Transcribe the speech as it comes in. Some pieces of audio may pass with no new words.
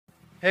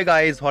Hey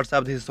guys, what's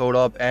up? This is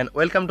Saurabh and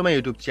welcome to my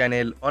YouTube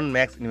channel on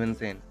Max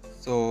Invention.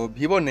 So,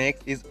 Vivo Nex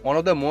is one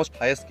of the most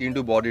highest screen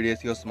to body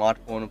ratio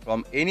smartphone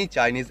from any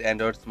Chinese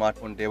Android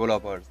smartphone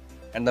developers.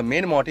 And the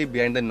main motive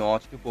behind the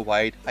notch to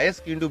provide highest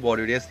screen to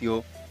body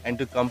ratio and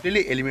to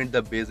completely eliminate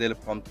the bezel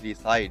from three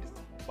sides.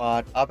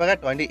 But आप अगर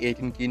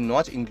 2018 की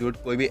notch include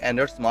कोई भी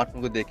Android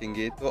smartphone को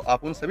देखेंगे तो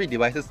आप उन सभी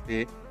डिवाइसेस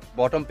पे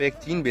बॉटम पे एक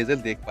चीन बेजल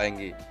देख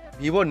पाएंगे।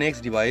 Vivo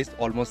next device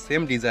almost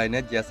same design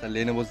है जैसा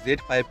Lenovo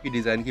Z5 की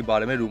डिजाइन के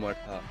बारे में रूमर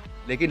था,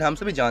 लेकिन हम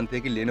सभी जानते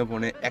हैं कि Lenovo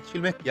ने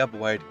एक्चुअल में क्या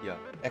प्रोवाइड किया।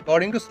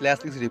 According to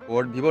 /6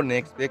 report, Vivo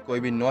next पे कोई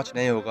भी नॉच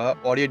नहीं होगा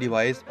और ये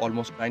device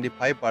almost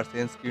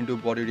 95% screen to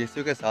body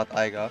ratio के साथ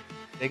आएगा,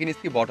 लेकिन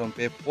इसकी बॉटम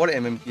पे 4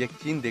 mm की एक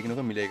चीन देखने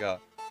को मिलेगा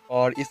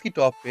और इसकी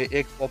टॉप पे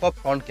एक पॉपअप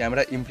फ्रंट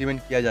कैमरा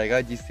इंप्लीमेंट किया जाएगा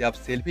जिससे आप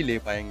सेल्फी ले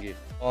पाएंगे।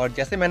 और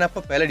जैसे मैंने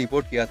आपको पहले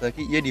रिपोर्ट किया था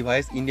कि ये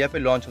डिवाइस इंडिया पे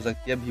लॉन्च हो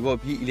सकती है Vivo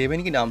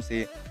v11 के नाम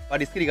से,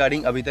 पर इसकी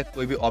रिगार्डिंग अभी तक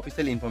कोई भी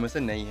ऑफिशियल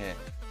इन्फॉर्मेशन नहीं है।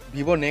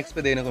 Vivo नेक्स्ट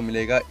पे देने को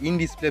मिलेगा इन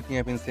डिस्प्ले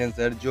फिंगरप्रिंट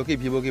सेंसर जो कि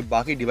Vivo की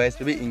बाकी डिवाइस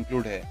पे भी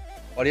इंक्लूड है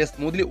और यह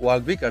स्मूथली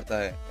वर्क भी करता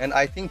है एंड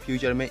आई थिंक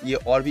फ्यूचर में ये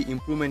और भी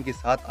इम्प्रूवमेंट के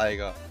साथ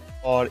आएगा।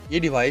 और ये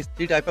device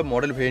 3 type of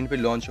model variant पे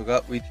लॉन्च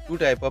होगा with 2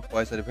 type of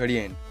processor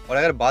variant. और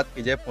अगर बात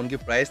की जाए फोन की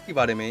प्राइस के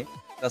बारे में,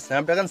 the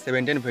Snapdragon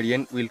 710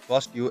 variant will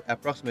cost you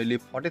approximately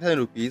 40,000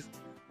 rupees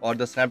और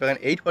द Snapdragon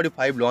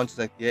 845 लॉन्च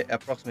हो सकती है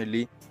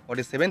अप्रॉक्सिमेटली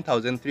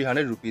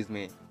 47,300 रुपीज़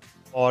में।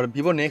 और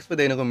Vivo नेक्स्ट पे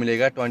देने को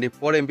मिलेगा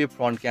 24 MP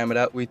front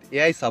camera with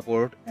AI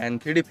support and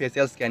 3D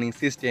facial scanning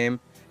system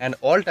and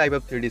all type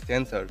of 3D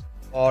sensors.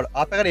 और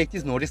आप अगर एक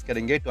चीज़ नोटिस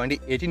करेंगे,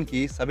 2018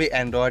 की सभी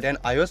Android and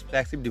iOS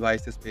flagship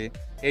devices पे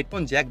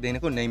हेडफोन जैक देने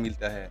को नहीं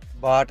मिलता है,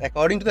 but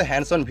according to the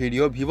hands on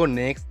video Vivo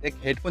next एक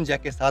हेडफोन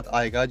जैक के साथ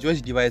आएगा जो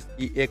इस डिवाइस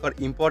की एक और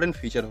इम्पोर्टेंट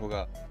फीचर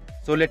होगा।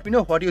 So let me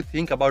know what you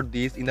think about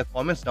this in the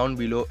comments down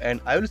below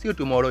and I will see you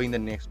tomorrow in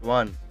the next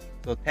one.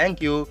 So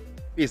thank you.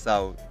 Peace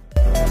out.